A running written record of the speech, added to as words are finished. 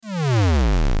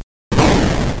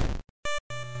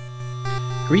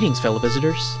Greetings, fellow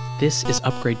visitors. This is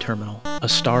Upgrade Terminal, a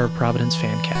Star of Providence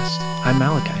fan cast. I'm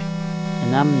Malachi.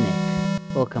 And I'm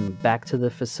Nick. Welcome back to the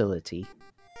facility.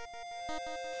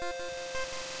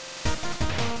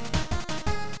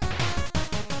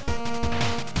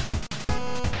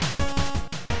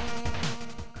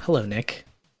 Hello, Nick.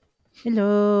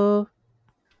 Hello.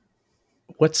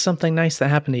 What's something nice that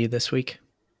happened to you this week?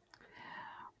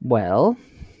 Well,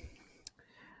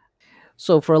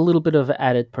 so for a little bit of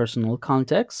added personal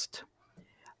context,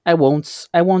 I won't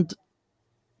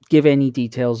give any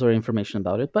details or information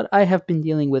about it, but I have been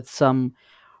dealing with some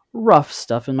rough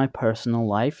stuff in my personal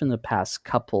life in the past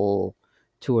 2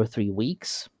 or 3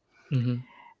 weeks. Mm-hmm.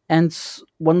 And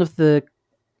one of the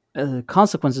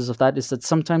consequences of that is that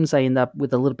sometimes I end up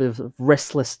with a little bit of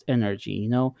restless energy.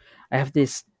 I have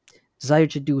this desire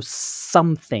to do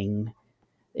something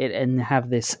and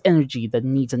have this energy that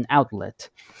needs an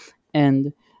outlet.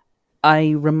 And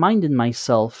I reminded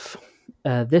myself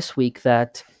this week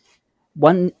that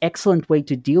one excellent way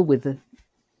to deal with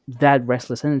that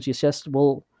restless energy is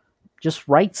just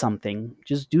write something,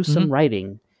 just do some Mm-hmm.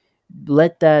 writing,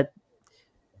 let that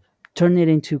turn it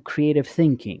into creative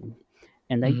thinking.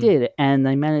 And I Mm-hmm. did, and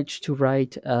I managed to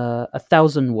write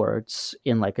 1,000 words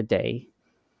in like a day.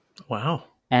 Wow.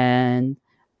 And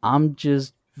I'm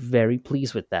just very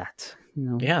pleased with that.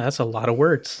 Yeah, that's a lot of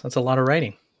words. That's a lot of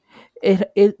writing.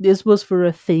 This was for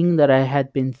a thing that I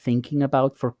had been thinking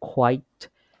about for quite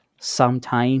some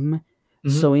time.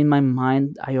 Mm-hmm. So in my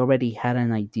mind, I already had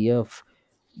an idea of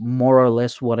more or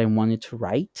less what I wanted to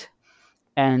write.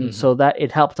 And Mm-hmm. so that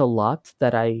it helped a lot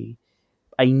that I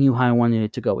knew how I wanted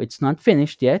it to go. It's not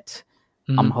finished yet.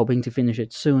 I'm Mm-hmm. hoping to finish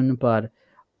it soon, but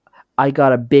I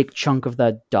got a big chunk of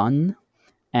that done,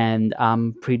 and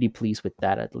I'm pretty pleased with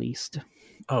that at least.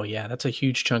 Oh, yeah, that's a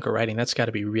huge chunk of writing. That's got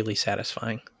to be really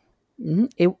satisfying.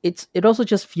 It also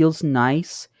just feels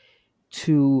nice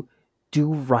to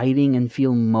do writing and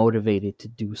feel motivated to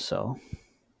do so.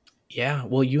 Yeah,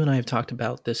 well, you and I have talked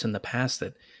about this in the past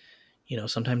that,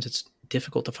 sometimes it's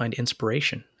difficult to find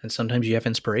inspiration, and sometimes you have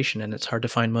inspiration and it's hard to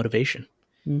find motivation.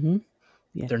 Mm-hmm.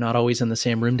 Yeah. They're not always in the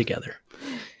same room together.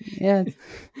 Yeah.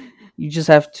 You just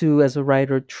have to, as a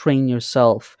writer, train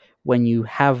yourself when you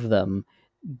have them,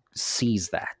 seize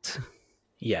that.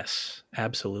 Yes,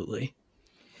 absolutely.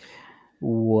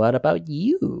 What about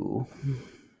you?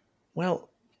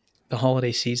 Well, the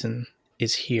holiday season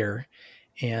is here,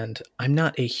 and I'm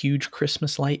not a huge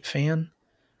Christmas light fan.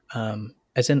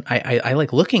 As in, I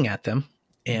like looking at them,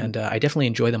 and I definitely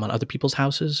enjoy them on other people's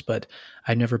houses, but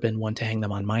I've never been one to hang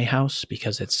them on my house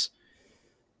because it's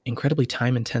incredibly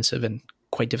time intensive and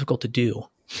quite difficult to do.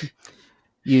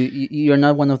 You're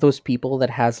not one of those people that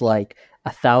has like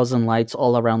 1,000 lights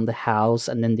all around the house,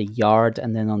 and then the yard,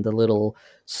 and then on the little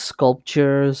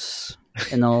sculptures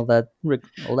and all that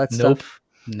Nope, stuff.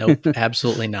 nope,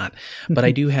 absolutely not. But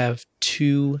I do have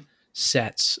two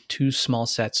small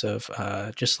sets of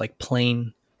just like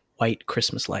plain white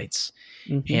Christmas lights.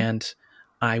 Mm-hmm. And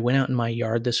I went out in my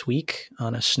yard this week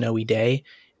on a snowy day,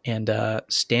 and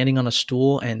standing on a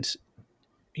stool and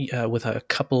with a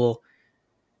couple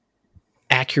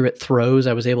accurate throws,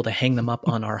 I was able to hang them up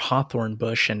on our hawthorn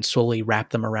bush and slowly wrap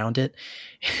them around it.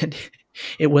 And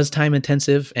it was time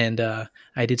intensive, and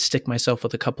I did stick myself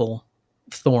with a couple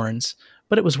thorns,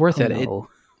 but it was worth Oh it. no.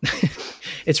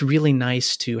 It's really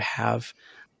nice to have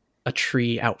a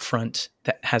tree out front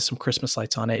that has some Christmas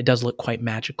lights on it. It does look quite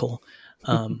magical.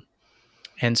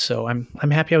 And so I'm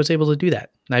happy I was able to do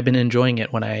that. And I've been enjoying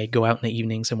it when I go out in the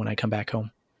evenings and when I come back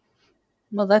home.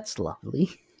 Well, that's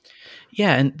lovely.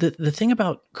 Yeah, and the thing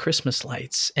about Christmas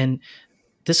lights, and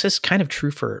this is kind of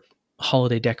true for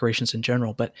holiday decorations in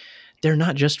general, but they're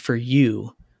not just for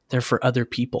you, they're for other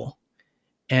people.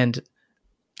 And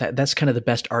that's kind of the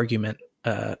best argument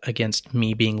against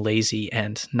me being lazy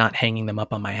and not hanging them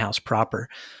up on my house proper.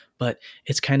 But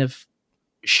it's kind of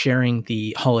sharing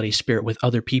the holiday spirit with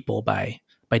other people by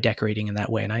decorating in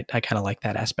that way. And I kind of like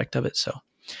that aspect of it. So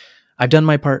I've done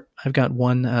my part. I've got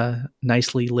one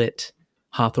nicely lit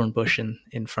hawthorn bush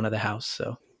in front of the house.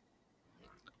 So,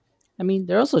 I mean,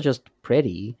 they're also just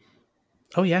pretty.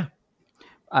 oh yeah,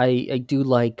 I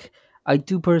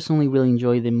do personally really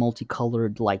enjoy the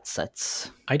multicolored light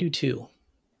sets. I do too.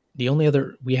 The only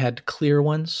other, we had clear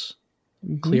ones,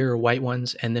 Mm-hmm. clear white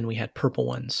ones, and then we had purple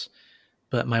ones.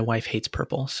 But my wife hates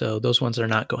purple, so those ones are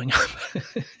not going up.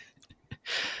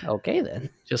 Okay then.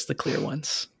 Just the clear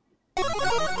ones.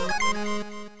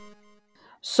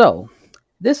 So,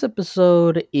 this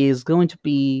episode is going to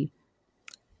be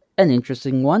an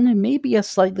interesting one and maybe a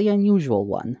slightly unusual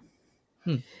one.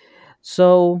 Hmm.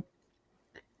 So,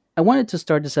 I wanted to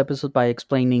start this episode by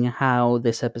explaining how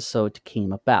this episode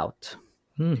came about.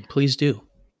 Please do.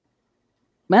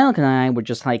 Malik and I were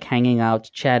just like hanging out,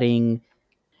 chatting.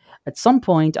 At some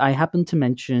point, I happened to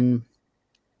mention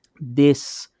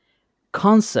this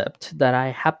concept that I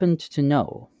happened to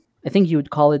know. I think you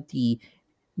would call it the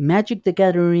Magic the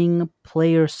Gathering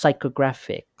player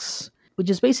psychographics, which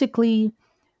is basically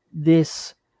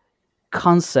this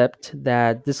concept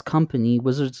that this company,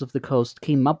 Wizards of the Coast,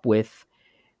 came up with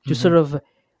to Hmm. sort of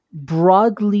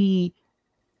broadly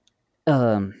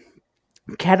um,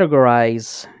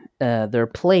 categorize their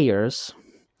players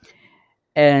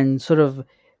and sort of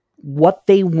what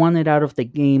they wanted out of the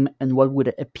game and what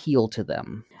would appeal to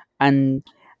them. And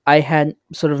I had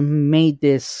sort of made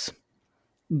this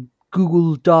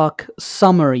Google Doc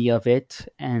summary of it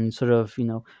and sort of,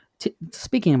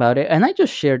 speaking about it. And I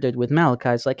just shared it with Malachi.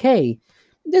 It's like, hey,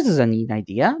 this is a neat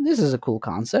idea. This is a cool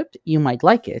concept. You might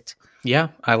like it. Yeah,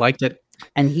 I liked it.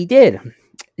 And he did.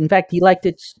 In fact, he liked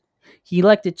it. He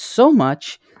liked it so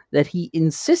much that he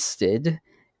insisted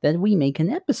that we make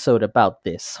an episode about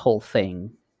this whole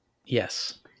thing.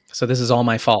 Yes. So this is all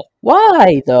my fault.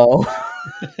 Why though?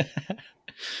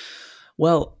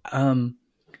 Well,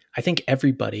 I think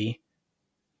everybody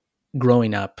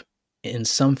growing up in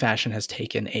some fashion has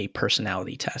taken a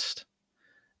personality test.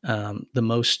 The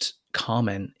most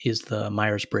common is the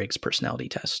Myers-Briggs personality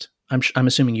test. I'm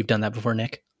assuming you've done that before,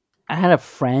 Nick. I had a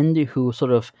friend who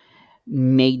sort of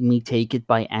made me take it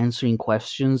by answering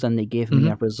questions and they gave me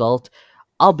Mm-hmm. a result.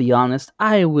 I'll be honest,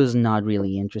 I was not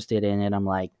really interested in it. I'm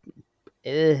like,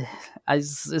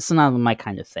 it's not my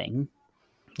kind of thing.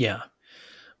 Yeah.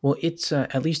 Well, it's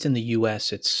at least in the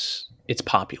U.S. It's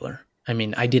popular. I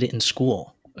mean, I did it in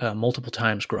school multiple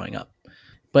times growing up.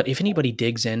 But if anybody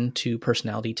digs into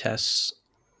personality tests,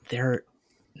 they're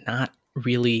not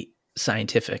really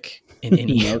scientific in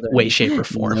any No, way, shape, or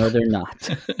form. no, they're not.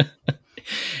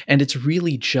 And it's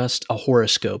really just a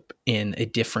horoscope in a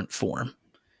different form.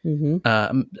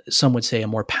 Mm-hmm. Some would say a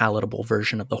more palatable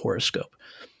version of the horoscope.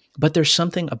 But there's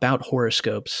something about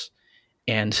horoscopes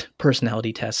and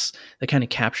personality tests that kind of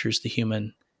captures the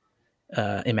human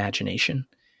imagination.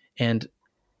 And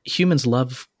humans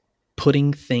love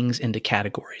putting things into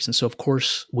categories. And so, of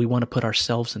course, we want to put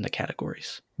ourselves into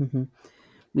categories. Mm-hmm.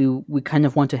 We kind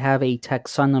of want to have a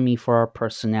taxonomy for our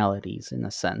personalities in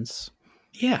a sense.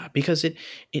 Yeah, because it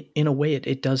in a way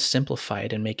it does simplify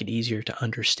it and make it easier to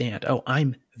understand. Oh,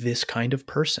 I'm this kind of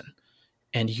person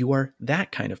and you are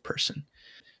that kind of person.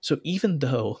 So even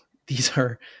though these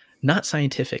are not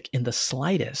scientific in the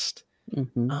slightest,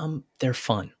 Mm-hmm. they're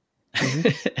fun.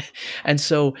 Mm-hmm. And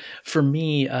so for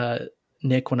me,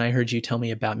 Nick, when I heard you tell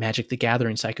me about Magic the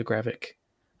Gathering psychographic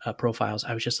profiles,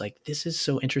 I was just like, this is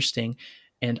so interesting.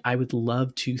 And I would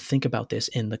love to think about this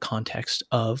in the context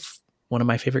of one of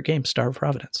my favorite games, Star of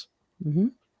Providence. Mm-hmm.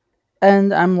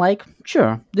 And I'm like,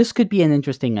 sure, this could be an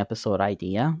interesting episode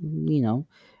idea,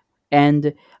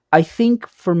 And I think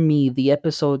for me, the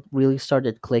episode really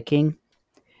started clicking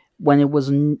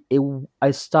when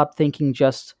I stopped thinking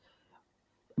just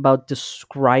about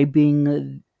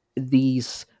describing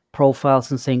these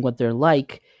profiles and saying what they're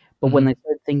like, but when Mm-hmm. I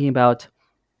started thinking about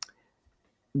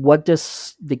what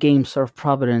does the game Star of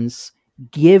Providence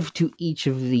give to each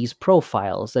of these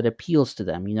profiles that appeals to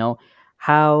them,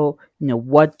 how,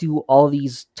 what do all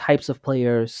these types of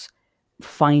players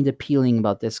find appealing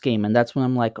about this game? And that's when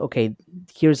I'm like, okay,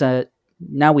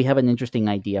 now we have an interesting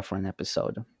idea for an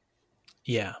episode.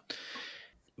 Yeah.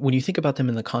 When you think about them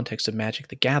in the context of Magic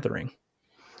the Gathering,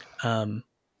 and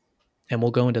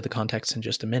we'll go into the context in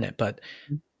just a minute, but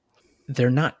they're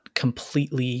not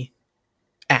completely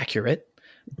accurate.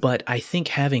 But I think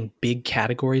having big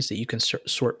categories that you can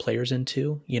sort players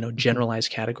into,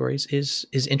 generalized categories, is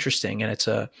interesting, and it's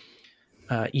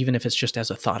even if it's just as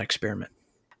a thought experiment.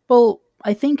 Well,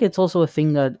 I think it's also a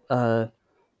thing that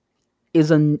is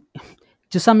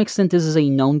to some extent this is a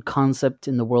known concept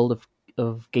in the world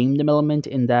of game development,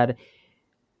 in that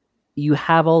you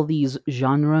have all these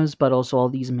genres but also all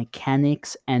these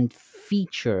mechanics and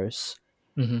features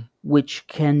Mm-hmm. which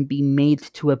can be made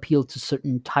to appeal to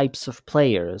certain types of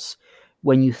players.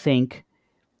 When you think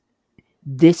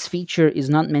this feature is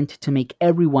not meant to make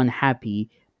everyone happy,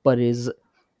 but is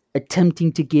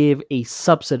attempting to give a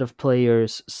subset of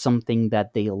players something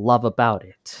that they love about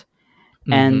it.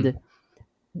 Mm-hmm. And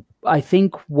I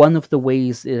think one of the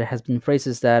ways it has been phrased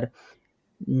is that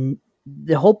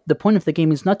the point of the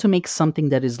game is not to make something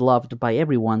that is loved by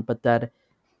everyone, but that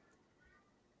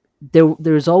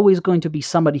there's always going to be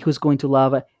somebody who's going to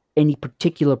love any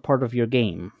particular part of your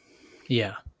game.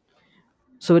 Yeah.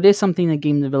 So it is something that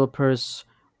game developers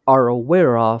are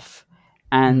aware of,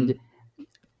 Mm-hmm. and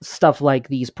stuff like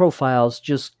these profiles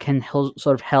just can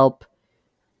sort of help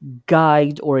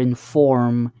guide or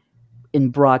inform in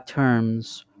broad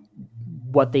terms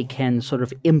what they can sort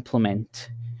of implement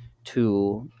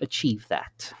to achieve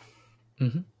that.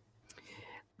 Hmm.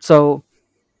 So,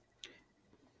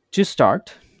 to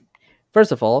start,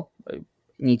 first of all, I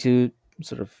need to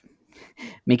sort of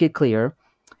make it clear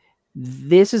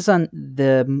this is on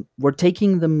the we're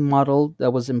taking the model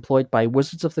that was employed by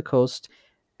Wizards of the Coast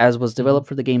as was Hmm. developed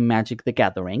for the game Magic the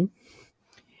Gathering.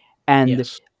 And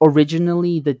Yes.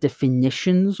 originally the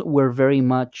definitions were very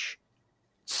much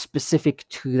specific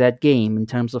to that game in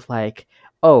terms of like,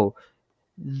 oh,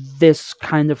 this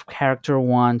kind of character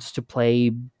wants to play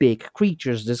big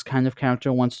creatures, this kind of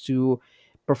character wants to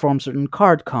perform certain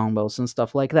card combos and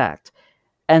stuff like that.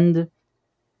 And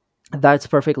that's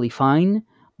perfectly fine.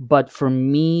 But for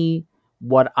me,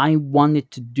 what I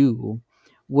wanted to do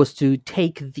was to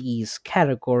take these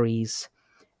categories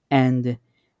and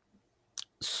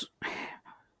s-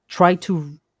 try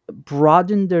to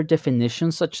broaden their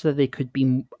definition such that they could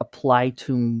be applied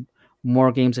to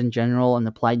more games in general and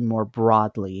applied more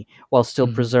broadly while still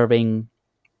Hmm. preserving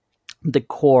the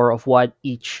core of what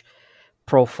each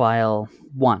profile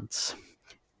wants. Hmm.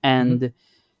 And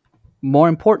more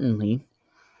importantly,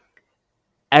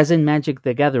 as in Magic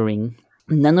the Gathering,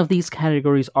 none of these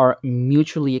categories are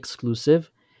mutually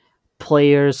exclusive.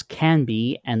 Players can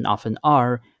be, and often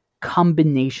are,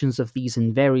 combinations of these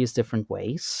in various different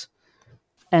ways.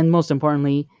 And most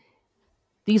importantly,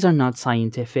 these are not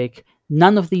scientific.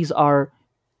 None of these are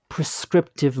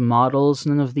prescriptive models.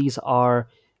 None of these are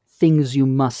things you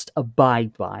must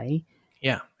abide by.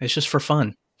 Yeah, it's just for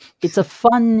fun. It's a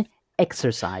fun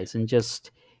exercise and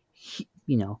just,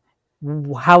 you know,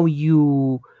 how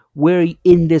you, where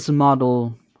in this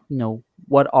model,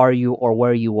 what are you or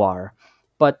where you are.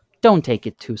 But don't take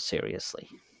it too seriously.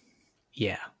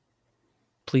 Yeah,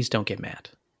 please don't get mad.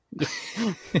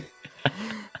 Yeah,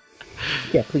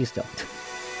 yeah, please don't.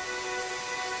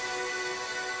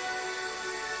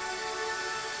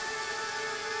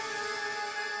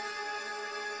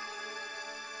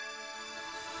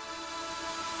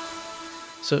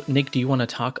 So, Nick, do you want to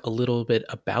talk a little bit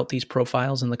about these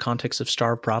profiles in the context of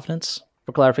Star of Providence?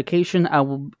 For clarification,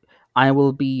 I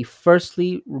will be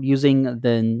firstly using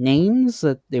the names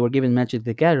that they were given Magic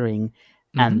the Gathering,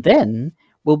 Hmm. and then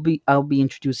I'll be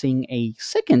introducing a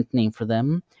second name for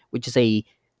them, which is a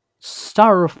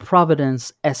Star of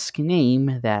Providence esque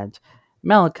name that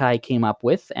Malachi came up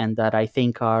with, and that I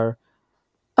think are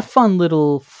a fun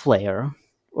little flair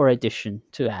or addition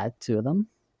to add to them.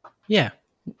 Yeah,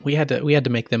 we had to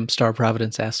make them Star of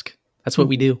Providence esque. That's what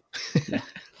we do. Yeah.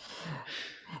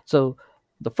 So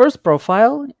the first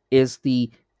profile is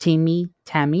the Timmy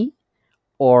Tammy,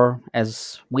 or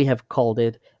as we have called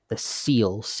it, the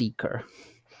Seal Seeker.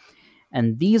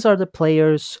 And these are the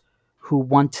players who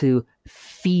want to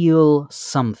feel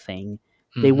something.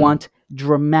 They Hmm. want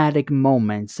dramatic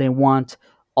moments. They want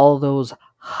all those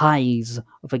highs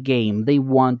of a game. They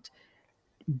want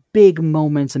big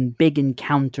moments and big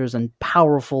encounters and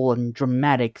powerful and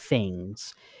dramatic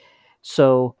things.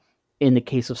 So, in the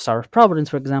case of Star of Providence,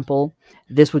 for example,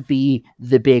 this would be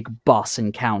the big boss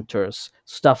encounters.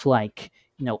 Stuff like,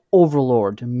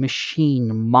 Overlord,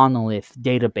 Machine, Monolith,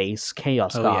 Database,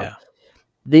 Chaos Oh God.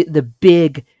 yeah. The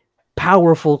big,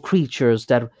 powerful creatures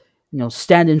that,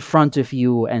 stand in front of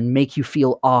you and make you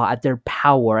feel awe at their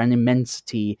power and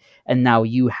immensity, and now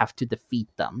you have to defeat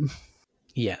them.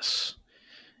 Yes.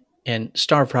 And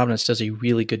Star of Providence does a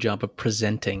really good job of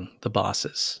presenting the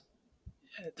bosses.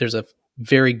 There's a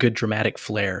very good dramatic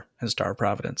flair in Star of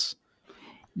Providence.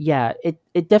 Yeah,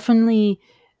 it definitely,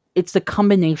 it's the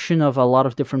combination of a lot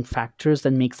of different factors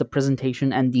that makes the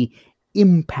presentation and the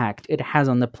impact it has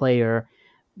on the player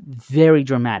very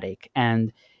dramatic.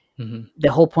 And Hmm.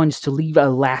 the whole point is to leave a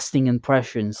lasting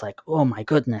impression. It's like, oh my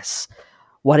goodness,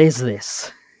 what is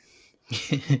this?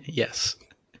 Yes.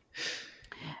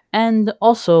 And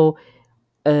also,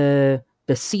 the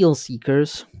Seal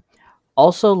Seekers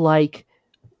also like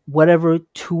whatever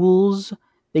tools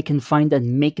they can find that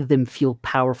make them feel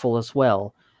powerful as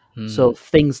well. So Mm.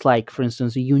 things like, for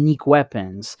instance, unique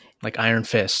weapons. Like Iron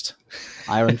Fist.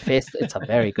 Iron Fist, it's a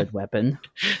very good weapon.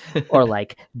 Or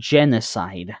like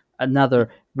genocide, another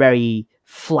very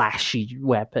flashy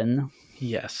weapon.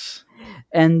 Yes.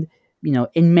 And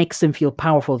it makes them feel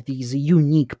powerful. These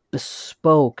unique,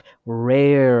 bespoke,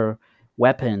 rare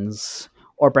weapons,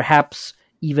 or perhaps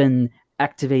even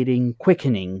activating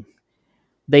quickening.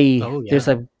 Oh There's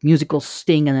yeah. a musical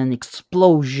sting and an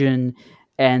explosion,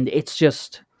 and it's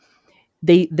just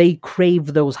they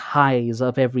crave those highs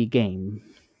of every game.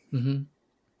 Hmm.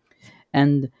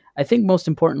 And I think most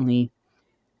importantly,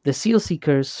 the Seal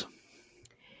Seekers,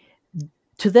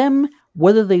 to them,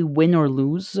 whether they win or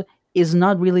lose is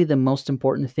not really the most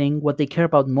important thing. What they care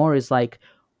about more is like,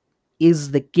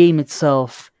 is the game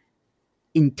itself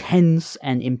intense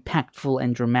and impactful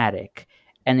and dramatic?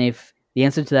 And if the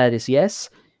answer to that is yes,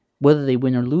 whether they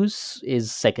win or lose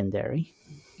is secondary.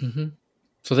 Mm-hmm.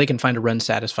 So they can find a run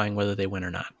satisfying whether they win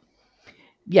or not.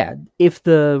 Yeah, if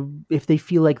they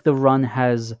feel like the run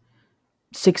has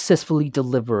successfully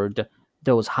delivered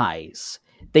those highs,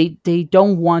 they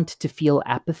don't want to feel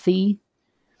apathy.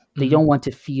 They Mm-hmm. don't want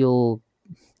to feel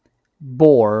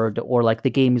bored or like the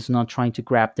game is not trying to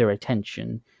grab their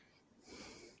attention.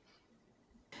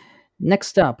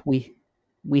 Next up,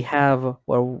 we have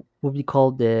what we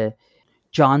call the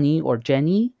Johnny or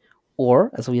Jenny,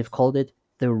 or as we have called it,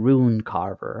 the Rune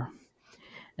Carver.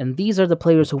 And these are the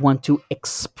players who want to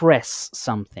express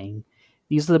something.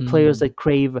 These are the players Mm. that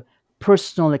crave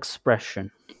personal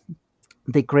expression.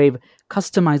 They crave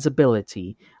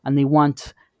customizability, and they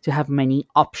want to have many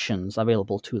options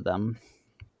available to them.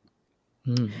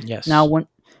 Now, Yes.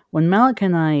 when Malik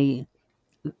and I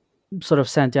sort of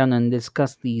sat down and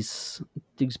discussed these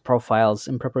profiles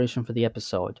in preparation for the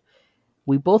episode,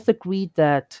 we both agreed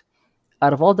that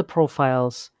out of all the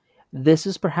profiles, this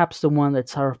is perhaps the one that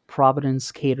Tsar of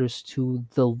Providence caters to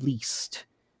the least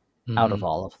out Mm-hmm. of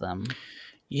all of them.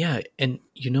 Yeah, and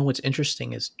you know what's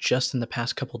interesting is just in the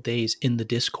past couple days in the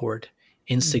Discord,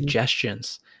 in Hmm.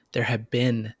 suggestions, there have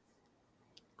been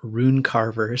rune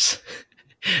carvers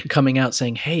coming out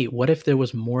saying, "Hey, what if there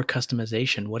was more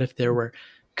customization? What if there were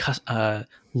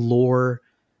lore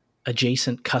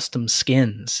adjacent custom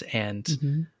skins and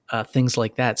Hmm. things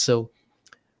like that?" So,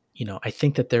 I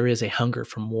think that there is a hunger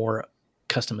for more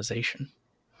customization.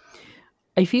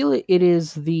 I feel it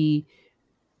is the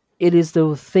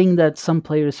thing that some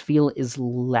players feel is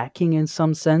lacking in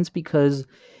some sense, because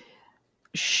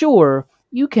sure,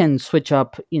 you can switch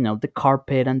up, the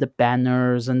carpet and the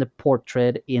banners and the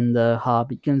portrait in the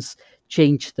hub. You can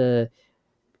change the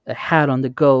hat on the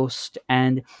ghost,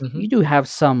 and Hmm. you do have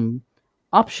some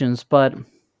options, but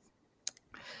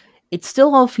it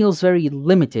still all feels very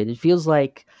limited. It feels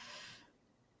like,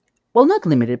 well, not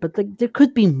limited, but there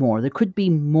could be more. There could be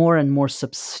more and more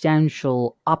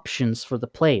substantial options for the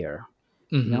player.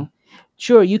 You Hmm. know,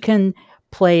 sure, you can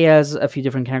play as a few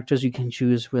different characters. You can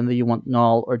choose whether you want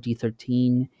Null or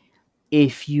D13.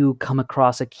 If you come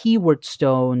across a keyword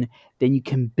stone, then you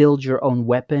can build your own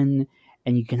weapon,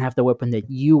 and you can have the weapon that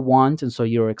you want, and so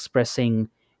you're expressing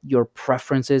your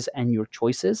preferences and your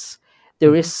choices.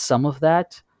 There is Hmm. some of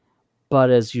that, but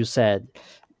as you said,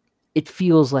 it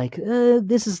feels like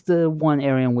this is the one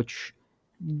area in which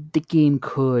the game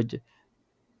could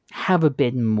have a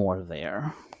bit more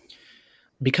there.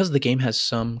 Because the game has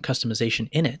some customization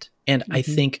in it, and I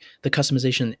Hmm. think the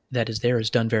customization that is there is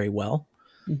done very well.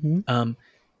 Hmm. Um,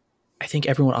 I think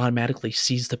everyone automatically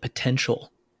sees the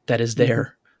potential that is Hmm.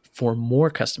 there for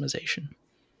more customization.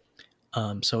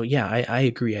 So yeah, I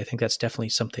agree. I think that's definitely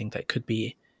something that could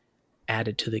be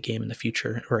added to the game in the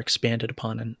future or expanded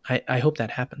upon, and I hope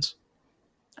that happens.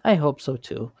 I hope so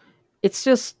too. It's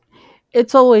just,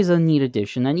 it's always a neat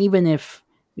addition, and even if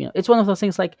it's one of those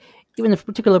things like, even if a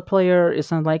particular player is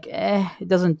not like, it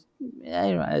doesn't,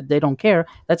 they don't care.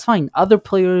 That's fine. Other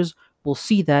players will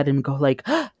see that and go like,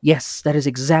 yes, that is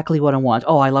exactly what I want.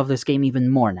 Oh, I love this game even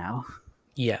more now.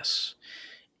 Yes,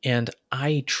 and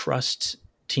I trust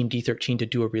Team D13 to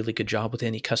do a really good job with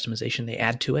any customization they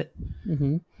add to it.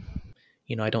 Hmm.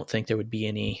 I don't think there would be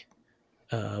any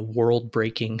world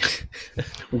breaking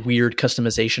weird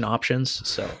customization options.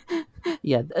 So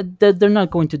Yeah, they're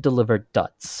not going to deliver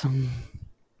duds.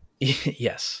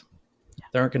 yes,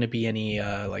 there aren't going to be any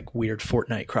like weird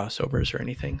Fortnite crossovers or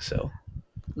anything. So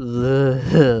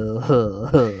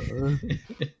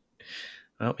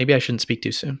well, maybe I shouldn't speak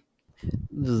too soon.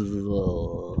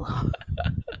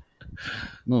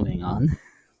 Moving on.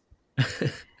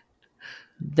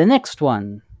 The next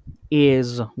one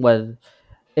is what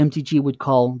MTG would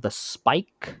call the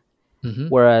Spike, Hmm.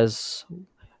 whereas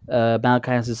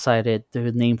Malachi has decided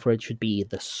the name for it should be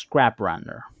the Scrap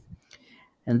Runner.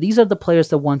 And these are the players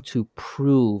that want to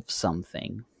prove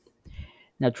something.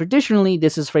 Now, traditionally,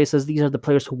 this is phrased as these are the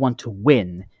players who want to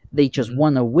win. They just Hmm.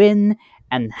 want to win,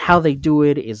 and how they do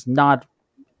it is not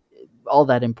all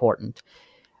that important.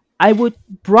 I would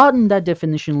broaden that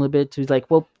definition a little bit to like,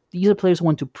 well, these are players who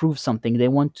want to prove something. They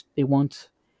want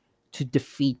to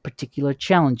defeat particular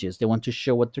challenges. They want to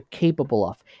show what they're capable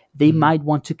of. They Hmm. might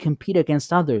want to compete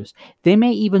against others. They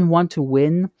may even want to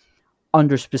win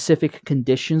under specific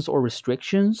conditions or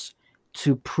restrictions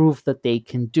to prove that they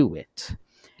can do it.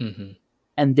 Hmm.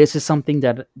 And this is something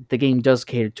that the game does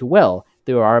cater to well.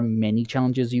 There are many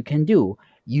challenges you can do.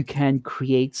 You can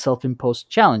create self-imposed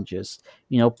challenges.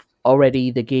 Already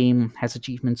the game has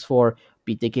achievements for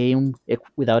beat the game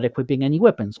without equipping any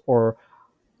weapons, or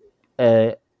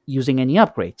uh, using any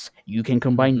upgrades. You can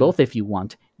combine Hmm. both if you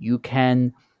want. You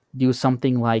can do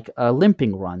something like a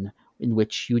limping run, in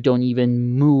which you don't even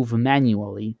move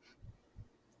manually.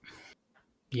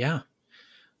 Yeah.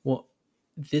 Well,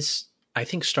 this, I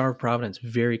think Star of Providence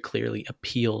very clearly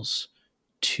appeals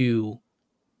to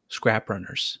scrap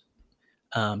runners,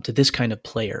 to this kind of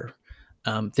player.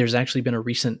 There's actually been a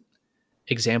recent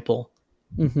example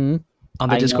Hmm. on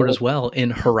the I Discord know as well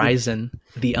in it. Horizon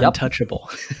the Yep. Untouchable.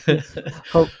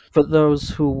 For those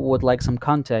who would like some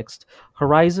context,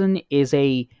 Horizon is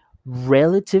a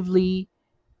relatively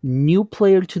new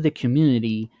player to the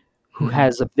community who Hmm.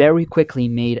 has very quickly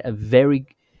made a very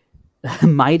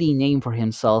mighty name for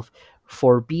himself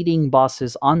for beating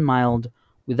bosses on mild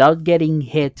without getting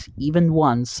hit even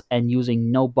once and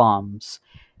using no bombs,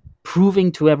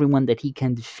 proving to everyone that he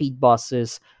can defeat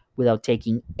bosses without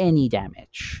taking any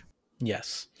damage.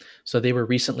 Yes. So they were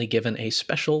recently given a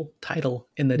special title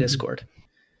in the Mhm. Discord,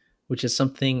 which is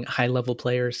something high level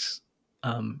players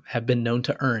have been known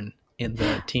to earn in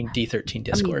the Team D13 I mean,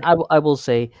 Discord. I will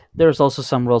say there's also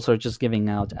some roles that are just giving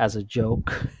out as a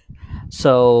joke.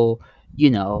 So, you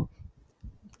know,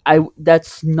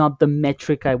 that's not the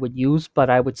metric I would use, but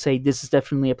I would say this is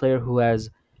definitely a player who has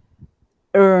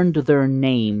earned their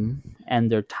name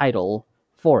and their title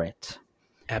for it.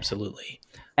 Absolutely.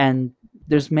 And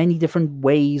there's many different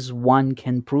ways one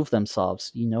can prove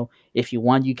themselves. If you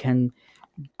want, you can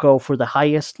go for the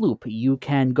highest loop. You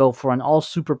can go for an all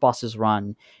super bosses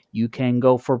run. You can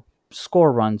go for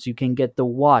score runs. You can get the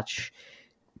watch.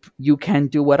 You can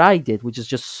do what I did, which is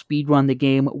just speed run the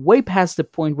game way past the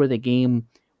point where the game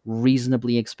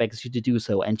reasonably expects you to do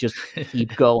so and just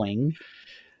keep going.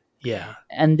 Yeah.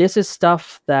 And this is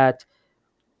stuff that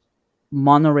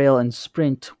monorail and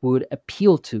sprint would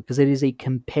appeal to because it is a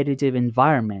competitive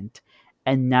environment,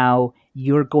 and now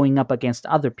you're going up against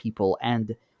other people,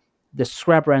 and the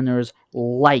scrap runners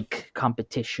like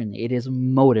competition. It is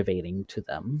motivating to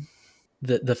them.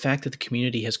 The fact that the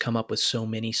community has come up with so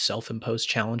many self-imposed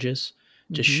challenges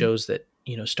just Hmm. shows that,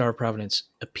 Star of Providence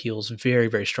appeals very,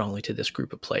 very strongly to this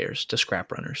group of players, to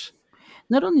scrap runners.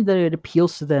 Not only that it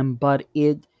appeals to them, but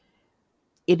it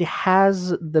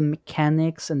has the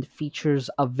mechanics and features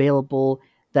available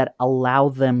that allow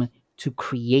them to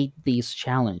create these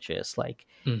challenges.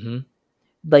 Hmm.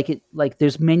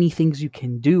 There's many things you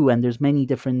can do, and there's many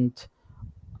different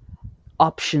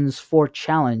options for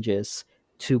challenges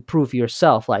to prove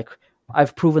yourself. Like,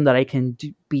 I've proven that I can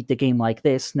beat the game like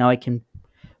this. Now I can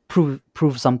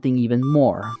prove something even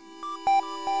more.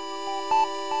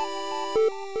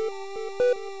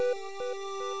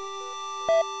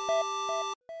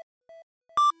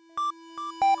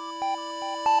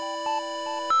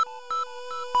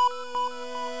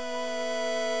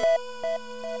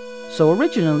 So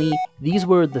originally, these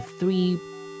were the three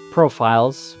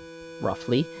profiles,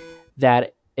 roughly,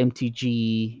 that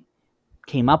MTG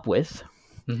came up with.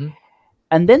 Hmm.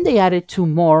 And then they added two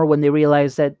more when they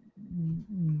realized that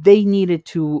they needed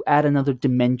to add another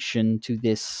dimension to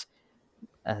this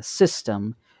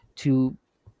system to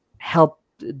help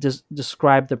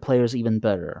describe the players even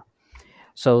better.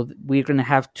 So we're going to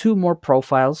have two more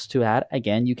profiles to add.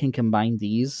 Again, you can combine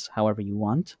these however you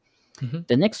want. Hmm.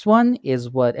 The next one is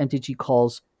what MTG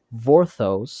calls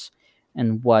Vorthos,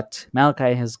 and what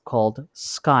Malachi has called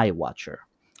Skywatcher.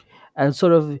 And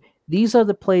sort of these are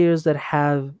the players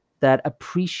that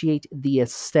appreciate the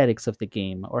aesthetics of the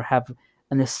game, or have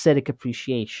an aesthetic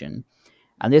appreciation.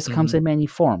 And this comes Hmm. in many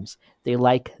forms. They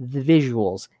like the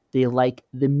visuals, they like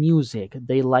the music,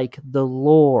 they like the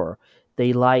lore,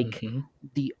 they like Hmm.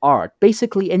 the art.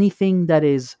 Basically anything that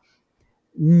is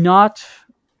not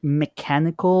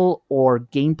mechanical or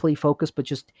gameplay focused, but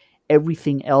just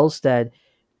everything else that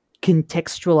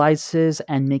contextualizes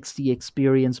and makes the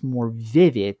experience more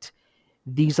vivid.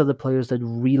 These are the players that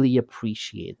really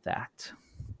appreciate that.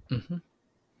 Hmm.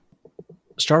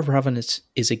 Star of Providence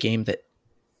is a game that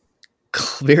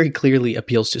very clearly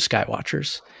appeals to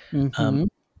Skywatchers, Mm-hmm.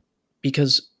 um,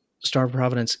 because Star of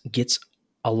Providence gets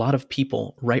a lot of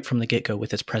people right from the get go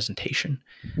with its presentation.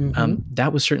 Mm-hmm.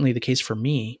 That was certainly the case for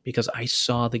me because I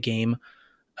saw the game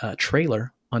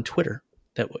trailer on Twitter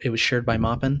that it was shared by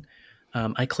Moppin.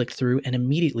 I clicked through and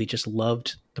immediately just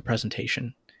loved the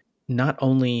presentation. Not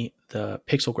only the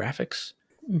pixel graphics,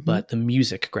 Mm-hmm. but the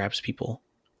music grabs people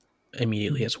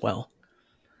immediately as well.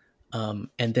 And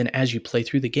then as you play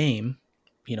through the game,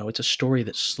 it's a story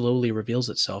that slowly reveals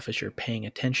itself as you're paying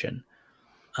attention.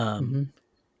 Um, hmm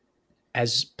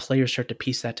as players start to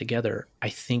piece that together, I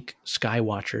think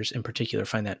Skywatchers in particular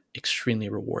find that extremely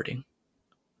rewarding.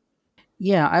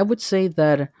 Yeah, I would say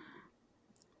that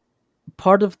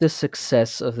part of the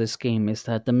success of this game is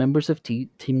that the members of Team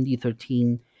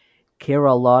D13 care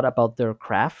a lot about their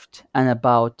craft and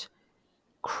about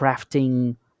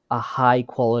crafting a high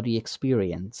quality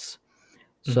experience.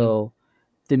 Hmm. So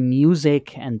the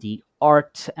music and the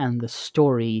art and the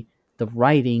story, the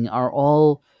writing are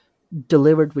all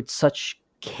delivered with such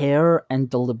care and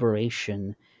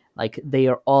deliberation. Like they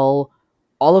are all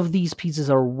of these pieces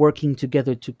are working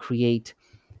together to create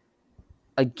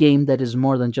a game that is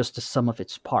more than just the sum of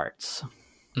its parts.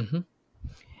 Hmm.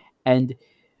 And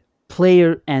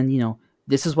player and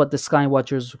this is what the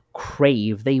Skywatchers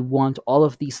crave. They want all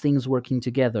of these things working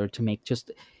together to make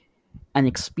just an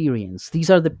experience. These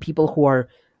are the people who are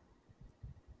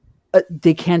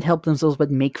they can't help themselves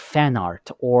but make fan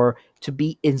art or to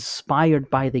be inspired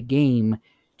by the game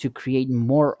to create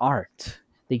more art.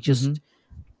 They Hmm. just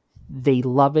they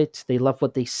love it. They love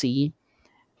what they see,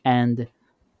 and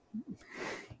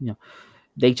you know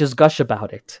they just gush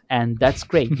about it, and that's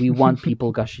great. We want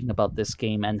people gushing about this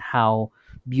game and how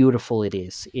beautiful it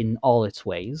is in all its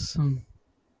ways.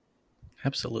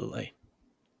 Absolutely.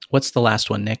 What's the last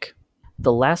one, Nick?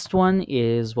 The last one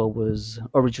is what was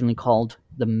originally called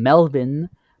the Melvin,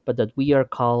 but that we are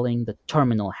calling the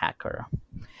Terminal Hacker.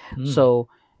 Mm. So,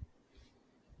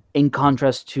 in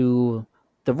contrast to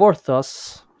the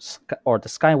Vorthos, or the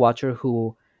Skywatcher,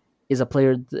 who is a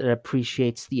player that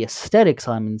appreciates the aesthetics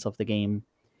elements of the game,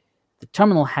 the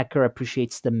Terminal Hacker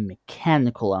appreciates the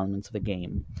mechanical elements of the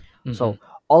game. Hmm. So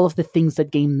all of the things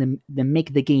that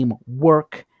make the game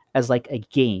work as like a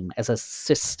game, as a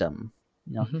system.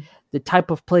 You know, Hmm. the type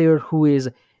of player who is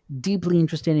deeply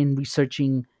interested in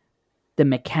researching the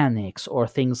mechanics or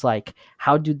things like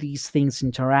how do these things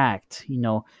interact.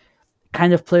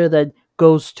 Kind of player that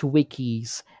goes to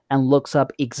wikis and looks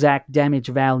up exact damage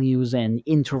values and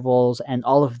intervals and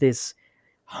all of this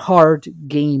hard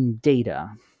game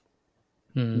data.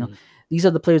 You know, Mm. these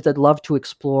are the players that love to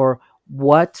explore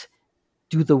what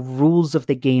do the rules of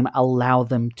the game allow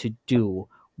them to do?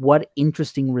 What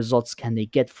interesting results can they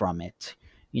get from it?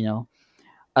 You know,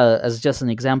 as just an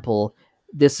example,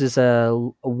 this is a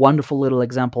wonderful little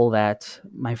example that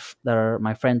my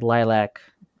friend Lilac,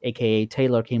 aka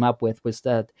Taylor, came up with was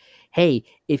that, hey,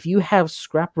 if you have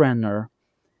Scrap Runner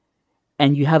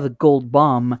and you have a gold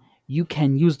bomb, you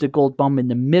can use the gold bomb in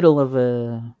the middle of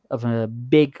a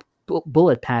big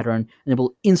bullet pattern, and it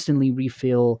will instantly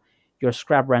refill your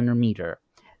Scrap Runner meter.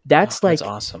 Oh, That's that's like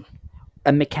awesome.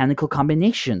 a mechanical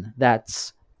combination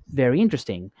that's very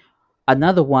interesting.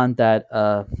 Another one that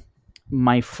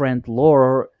my friend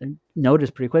Laura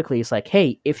noticed pretty quickly is like,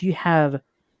 hey, if you have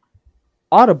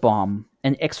Autobomb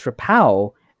and extra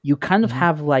POW, you kind of Hmm.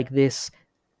 have like this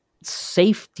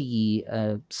safety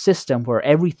system where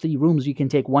every 3 rooms you can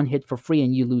take one hit for free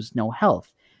and you lose no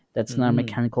health. That's not a Mm.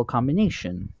 mechanical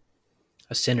combination.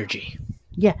 A synergy.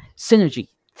 Yeah, synergy.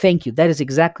 Thank you. That is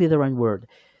exactly the right word.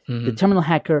 The Hmm. Terminal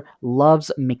Hacker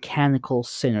loves mechanical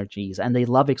synergies and they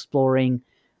love exploring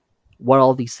what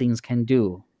all these things can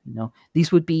do.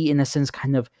 These would be, in a sense,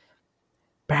 kind of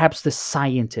perhaps the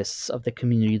scientists of the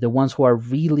community, the ones who are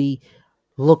really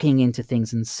looking into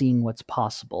things and seeing what's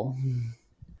possible.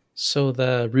 So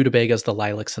the rutabagas, the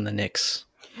lilacs, and the nicks.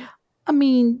 I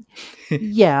mean,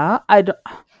 yeah, I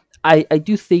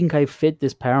do think I fit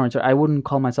this parameter. I wouldn't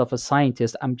call myself a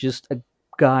scientist. I'm just a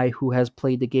guy who has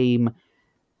played the game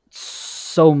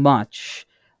so much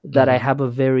that I Hmm. have a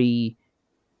very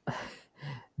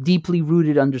deeply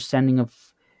rooted understanding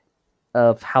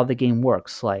of how the game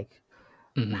works, like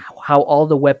Hmm. how all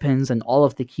the weapons and all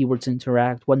of the keywords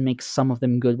interact, what makes some of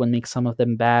them good, what makes some of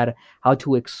them bad, how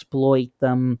to exploit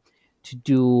them to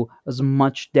do as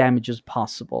much damage as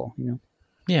possible.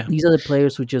 Yeah. These are the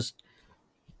players who just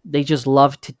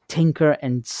love to tinker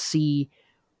and see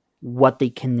what they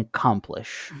can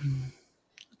accomplish.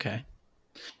 Okay.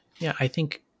 Yeah, I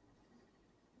think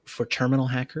for terminal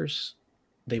hackers,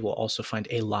 they will also find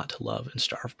a lot to love in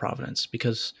Star of Providence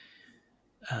because,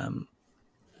 um,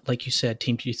 like you said,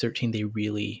 Team G13, they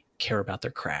really care about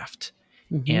their craft.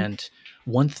 Hmm And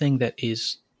one thing that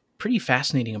is pretty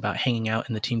fascinating about hanging out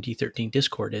in the Team D13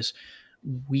 Discord is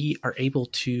we are able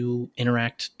to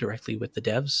interact directly with the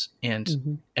devs. And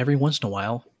hmm every once in a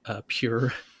while,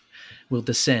 Pure will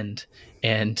descend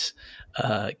and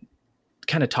uh,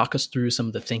 kind of talk us through some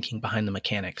of the thinking behind the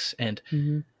mechanics. And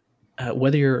hmm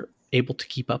whether you're able to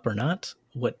keep up or not,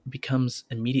 what becomes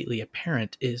immediately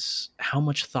apparent is how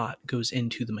much thought goes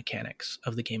into the mechanics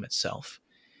of the game itself.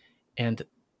 And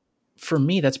for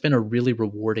me, that's been a really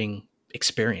rewarding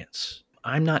experience.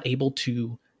 I'm not able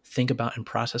to think about and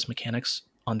process mechanics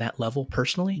on that level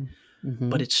personally,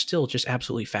 Mm-hmm. but it's still just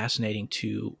absolutely fascinating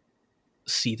to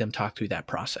see them talk through that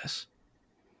process.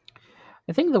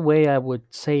 I think the way I would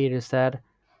say it is that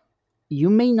you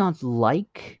may not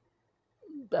like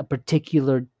a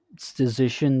particular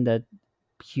decision that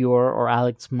Pure or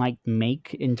Alex might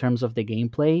make in terms of the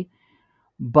gameplay,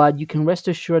 but you can rest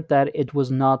assured that it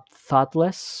was not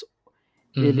thoughtless.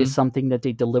 It is Mm-hmm. something that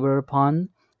they deliver upon.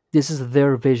 This is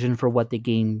their vision for what the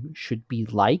game should be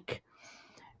like,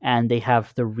 and they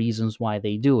have the reasons why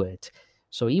they do it.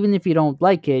 So even if you don't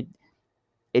like it,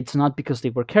 it's not because they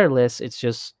were careless, it's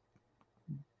just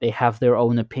they have their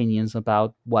own opinions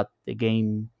about what the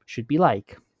game should be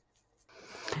like.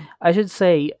 I should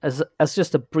say, as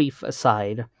just a brief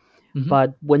aside, Mm-hmm.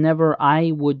 but whenever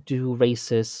I would do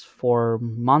races for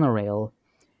monorail,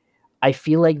 I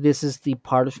feel like this is the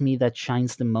part of me that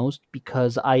shines the most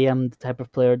because I am the type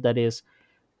of player that is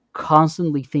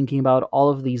constantly thinking about all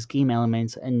of these game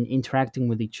elements and interacting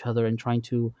with each other and trying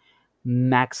to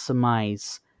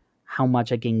maximize how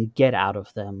much I can get out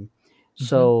of them. Mm-hmm.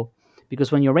 So,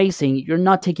 because when you're racing, you're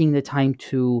not taking the time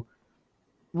to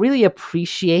really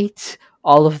appreciate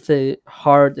all of the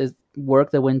hard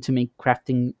work that went to make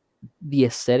crafting the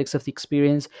aesthetics of the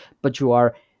experience, but you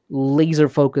are laser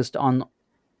focused on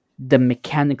the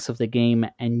mechanics of the game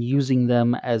and using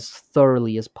them as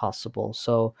thoroughly as possible.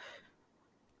 So,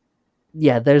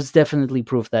 yeah, there's definitely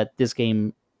proof that this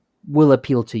game will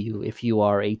appeal to you if you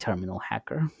are a terminal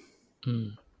hacker.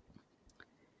 Mm.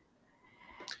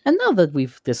 And now that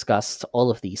we've discussed all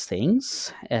of these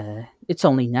things, it's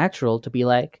only natural to be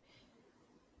like,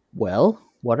 well,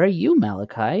 what are you,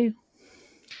 Malachi?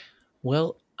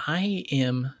 Well, I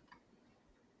am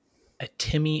a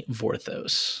Timmy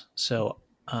Vorthos. So,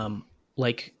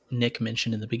 like Nick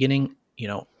mentioned in the beginning,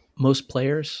 most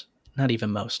players, not even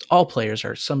most, all players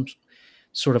are some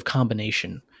sort of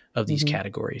combination of these Mm-hmm.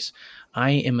 categories.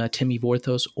 I am a Timmy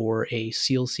Vorthos or a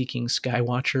seal seeking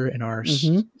skywatcher in our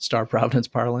Mm-hmm. Star Providence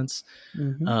parlance.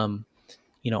 Mm-hmm. Um,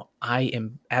 I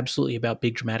am absolutely about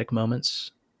big dramatic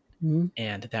moments, Mm-hmm.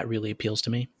 and that really appeals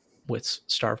to me with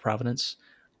Star of Providence.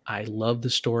 I love the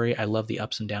story. I love the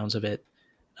ups and downs of it.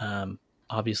 Um,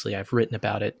 Obviously, I've written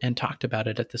about it and talked about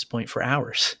it at this point for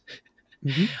hours.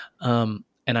 Mm-hmm.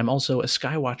 And I'm also a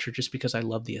Skywatcher just because I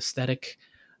love the aesthetic,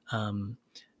 um,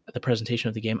 the presentation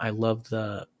of the game. I love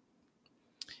the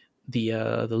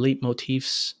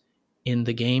leitmotifs in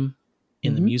the game,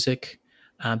 in the Mm-hmm. music.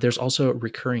 There's also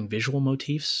recurring visual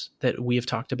motifs that we have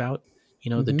talked about. The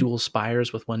Mm-hmm. dual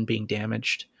spires with one being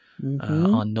damaged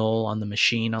Mm-hmm. on Null, on the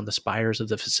machine, on the spires of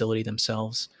the facility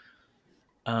themselves.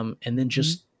 And then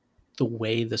just the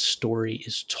way the story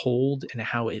is told and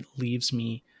how it leaves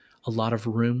me a lot of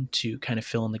room to kind of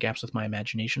fill in the gaps with my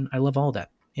imagination. I love all that.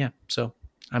 Yeah. So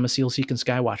I'm a seal seeking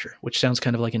skywatcher, which sounds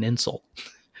kind of like an insult.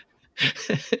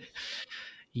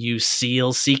 You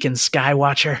seal seeking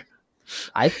skywatcher.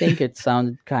 I think it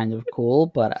sounded kind of cool,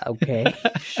 but okay,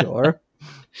 sure.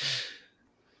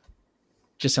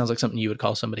 Just sounds like something you would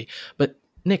call somebody. But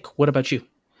Nick, what about you?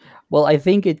 Well, I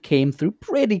think it came through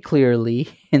pretty clearly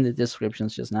in the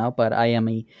descriptions just now, but I am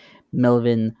a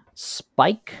Melvin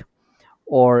Spike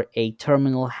or a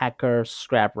terminal hacker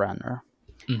scrap runner.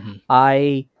 Mm-hmm.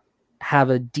 I have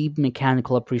a deep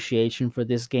mechanical appreciation for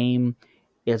this game.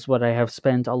 It's what I have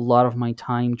spent a lot of my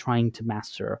time trying to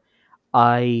master.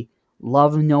 I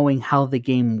love knowing how the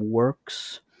game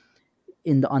works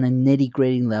on a nitty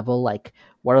gritty level, like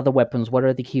what are the weapons, what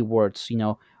are the keywords,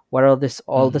 what are this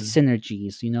all the Mm-hmm.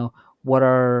 synergies, what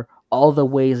are all the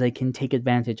ways I can take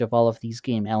advantage of all of these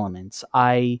game elements.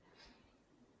 Like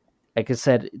I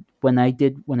said, when I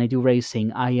do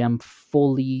racing, I am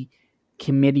fully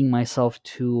committing myself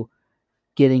to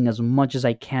getting as much as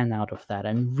I can out of that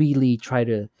and really try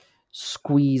to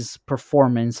squeeze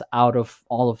performance out of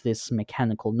all of this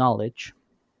mechanical knowledge.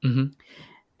 Mm-hmm.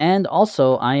 And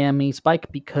also, I am a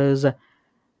Spike because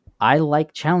I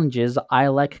like challenges, I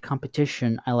like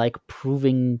competition, I like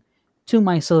proving to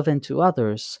myself and to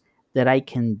others that I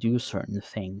can do certain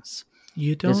things.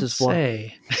 You This don't is what,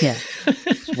 say. yeah,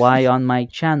 it's why on my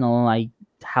channel I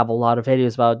have a lot of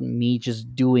videos about me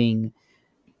just doing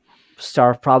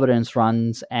Star of Providence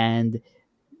runs, and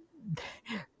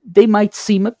they might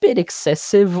seem a bit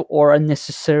excessive or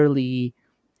unnecessarily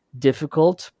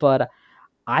difficult, but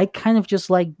I kind of just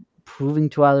like proving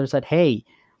to others that, hey,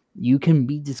 you can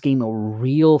beat this game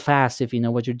real fast if you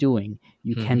know what you're doing.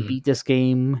 You can Mm-hmm. beat this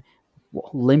game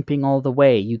limping all the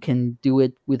way. You can do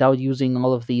it without using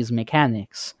all of these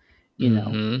mechanics, you know.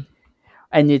 Mm-hmm.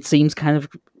 And it seems kind of,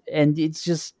 and it's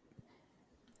just,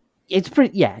 it's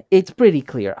pretty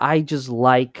clear. I just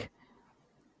like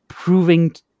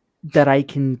proving that I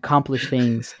can accomplish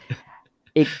things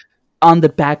it, on the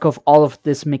back of all of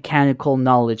this mechanical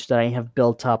knowledge that I have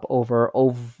built up over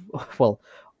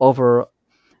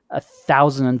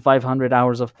 1,500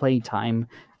 hours of playtime.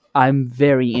 I'm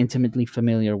very intimately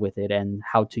familiar with it and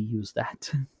how to use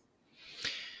that.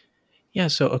 Yeah,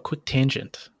 so a quick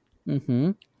tangent.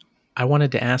 Mm-hmm. I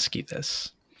wanted to ask you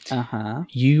this. Uh-huh.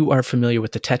 You are familiar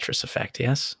with the Tetris effect,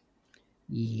 yes?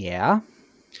 Yeah.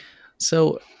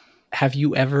 So, have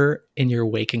you ever in your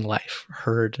waking life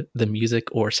heard the music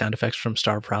or sound effects from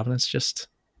Star of Providence? Just,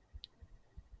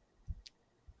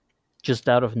 Just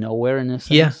out of nowhere, in a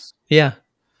yeah, sense. yeah.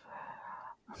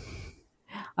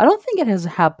 I don't think it has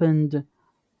happened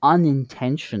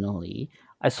unintentionally.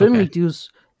 I certainly Okay. do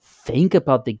think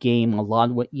about the game a lot,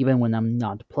 even when I'm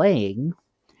not playing.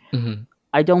 Hmm.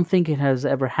 I don't think it has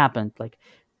ever happened. Like,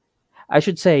 I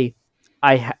should say,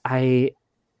 I ha- I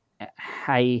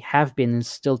have been, and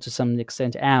still to some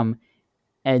extent am,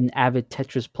 an avid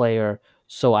Tetris player.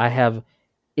 So I have,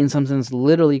 in some sense,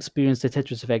 literally experienced the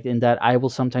Tetris effect in that I will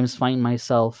sometimes find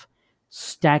myself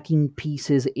stacking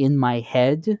pieces in my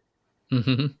head.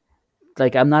 Hmm.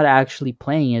 Like, I'm not actually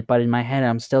playing it, but in my head,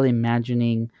 I'm still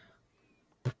imagining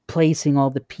placing all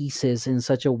the pieces in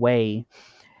such a way.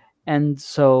 And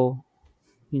so,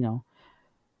 you know,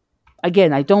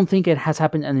 again, I don't think it has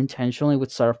happened unintentionally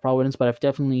with Star of Providence, but I've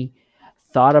definitely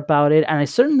thought about it. And I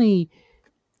certainly,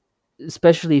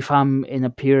 especially if I'm in a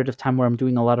period of time where I'm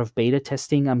doing a lot of beta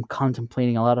testing, I'm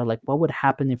contemplating a lot of like, what would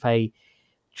happen if I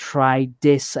try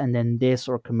this and then this,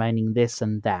 or combining this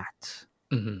and that.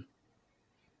 Hmm.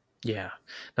 Yeah.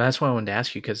 Now, that's why I wanted to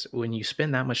ask you, because when you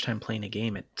spend that much time playing a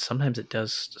game, sometimes it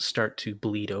does start to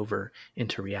bleed over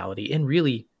into reality in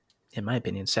really, in my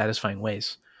opinion, satisfying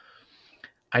ways.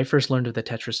 I first learned of the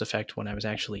Tetris effect when I was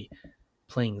actually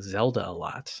playing Zelda a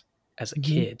lot as a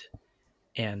Mm-hmm. kid.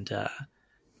 And,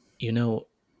 you know,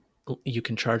 you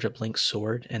can charge up Link's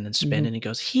sword and then spin Mm-hmm. and it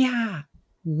goes, yeah.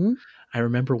 Mm-hmm. I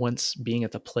remember once being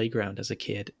at the playground as a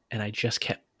kid and I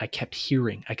kept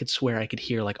hearing, I could swear I could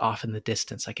hear like off in the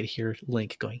distance, I could hear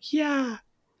Link going, yeah,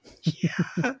 yeah.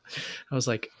 I was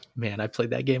like, man, I played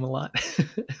that game a lot.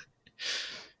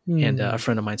 And a Mm-hmm.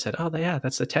 friend of mine said, oh, yeah,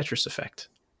 that's the Tetris effect.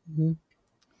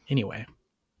 Anyway,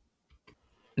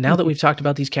 now that we've talked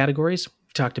about these categories,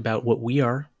 we've talked about what we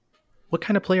are. What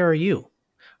kind of player are you?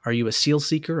 Are you a seal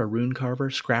seeker, a rune carver,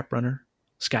 scrap runner,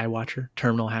 skywatcher,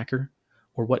 terminal hacker?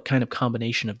 Or what kind of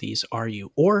combination of these are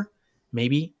you? Or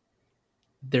maybe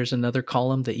there's another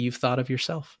column that you've thought of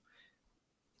yourself.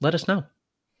 Let us know.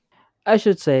 I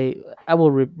should say, I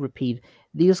will repeat,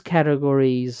 these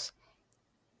categories,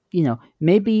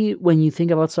 maybe when you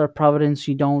think about Star Providence,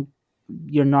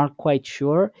 you're not quite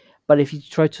sure. But if you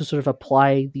try to sort of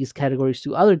apply these categories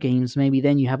to other games, maybe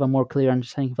then you have a more clear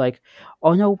understanding of like,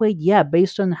 oh no, wait, yeah,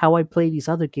 based on how I play these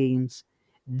other games,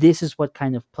 this is what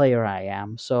kind of player I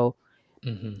am. So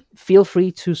Mm-hmm. feel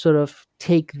free to sort of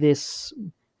take this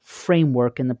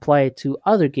framework and apply it to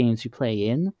other games you play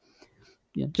in.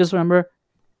 Just remember,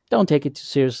 don't take it too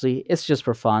seriously. It's just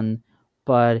for fun.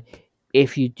 But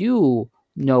if you do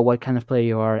know what kind of player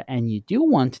you are and you do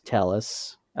want to tell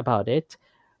us about it,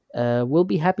 we'll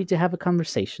be happy to have a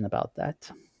conversation about that.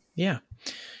 Yeah.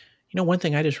 One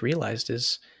thing I just realized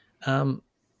is um,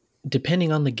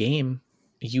 depending on the game,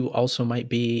 you also might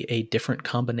be a different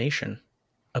combination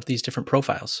of these different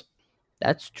profiles.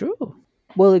 That's true.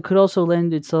 Well, it could also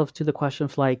lend itself to the question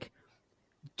of like,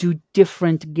 do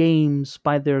different games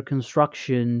by their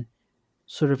construction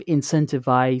sort of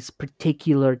incentivize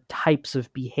particular types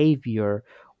of behavior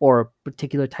or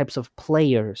particular types of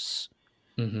players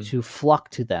Mm-hmm. to flock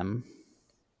to them?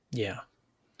 Yeah.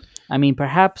 I mean,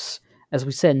 perhaps, as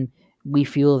we said, we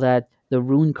feel that the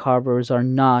rune carvers are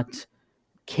not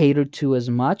catered to as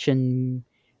much, and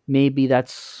maybe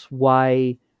that's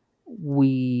why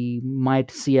we might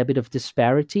see a bit of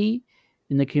disparity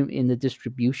in the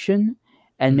distribution.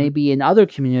 And Mm-hmm. maybe in other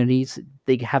communities,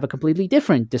 they have a completely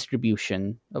different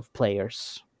distribution of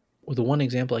players. Well, the one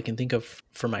example I can think of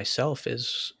for myself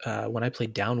is when I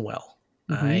played Downwell.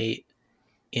 Hmm. I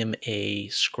am a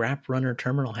scrap runner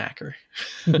terminal hacker,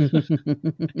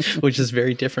 which is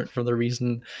very different from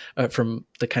from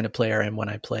the kind of player I am when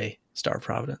I play Star of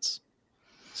Providence.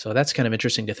 So that's kind of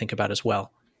interesting to think about as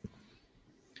well.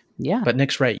 Yeah. But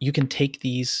Nick's right. You can take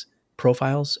these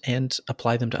profiles and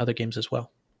apply them to other games as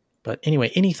well. But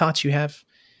anyway, any thoughts you have,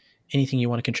 anything you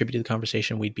want to contribute to the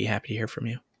conversation, we'd be happy to hear from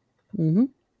you. Hmm.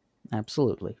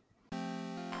 Absolutely.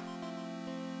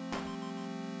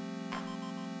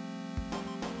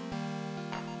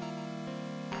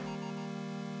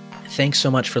 Thanks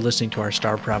so much for listening to our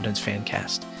Star of Providence fan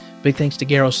cast. Big thanks to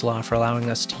Garoslaw for allowing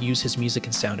us to use his music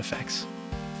and sound effects.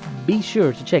 Be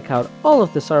sure to check out all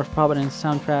of the Star of Providence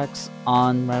soundtracks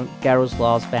on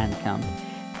Garoslaw's Bandcamp.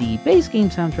 The base game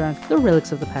soundtrack, the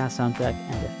Relics of the Past soundtrack,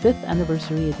 and the 5th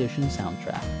Anniversary Edition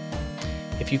soundtrack.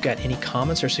 If you've got any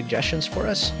comments or suggestions for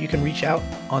us, you can reach out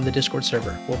on the Discord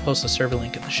server. We'll post the server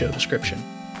link in the show description.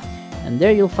 And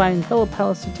there you'll find fellow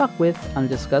pals to talk with and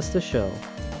discuss the show.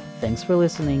 Thanks for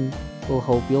listening. We'll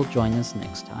hope you'll join us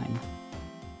next time.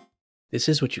 This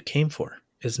is what you came for,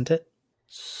 isn't it?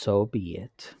 So be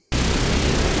it.